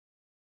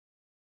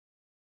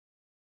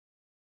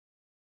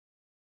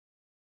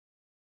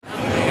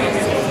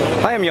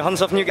Hi, I'm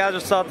Johannes of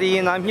NewGadgets.de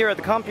and I'm here at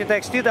the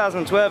Computex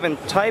 2012 in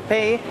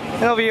Taipei.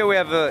 And over here we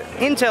have an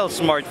Intel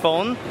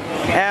smartphone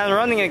and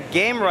running a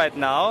game right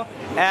now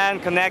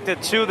and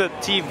connected to the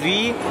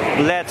TV.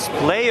 Let's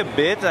play a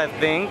bit, I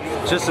think.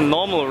 Just a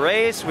normal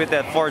race with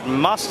that Ford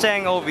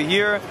Mustang over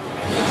here.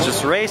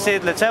 Just race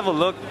it. Let's have a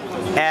look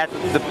at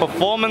the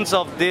performance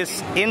of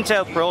this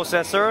Intel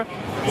processor.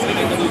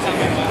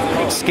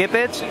 Skip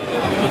it.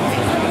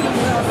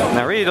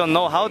 I really don't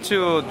know how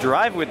to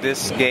drive with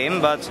this game,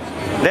 but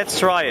let's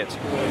try it.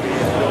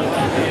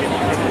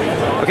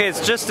 Okay,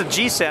 it's just a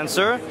G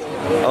sensor.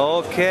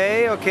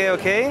 Okay.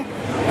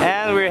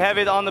 And we have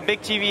it on the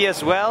big TV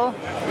as well.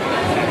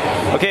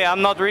 Okay,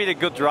 I'm not really a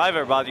good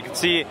driver, but you can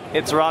see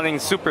it's running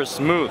super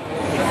smooth.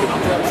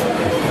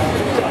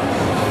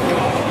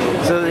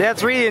 So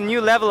that's really a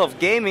new level of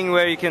gaming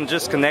where you can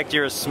just connect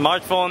your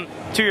smartphone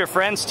to your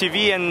friend's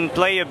TV and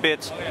play a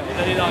bit.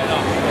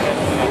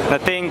 I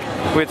think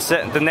with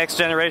the next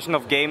generation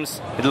of games,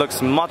 it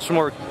looks much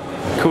more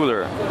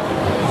cooler.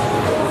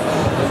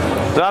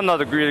 So I'm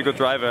not a really good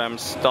driver, I'm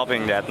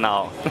stopping that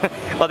now.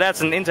 But that's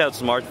an Intel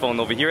smartphone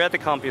over here at the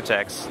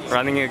Computex,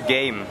 running a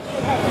game.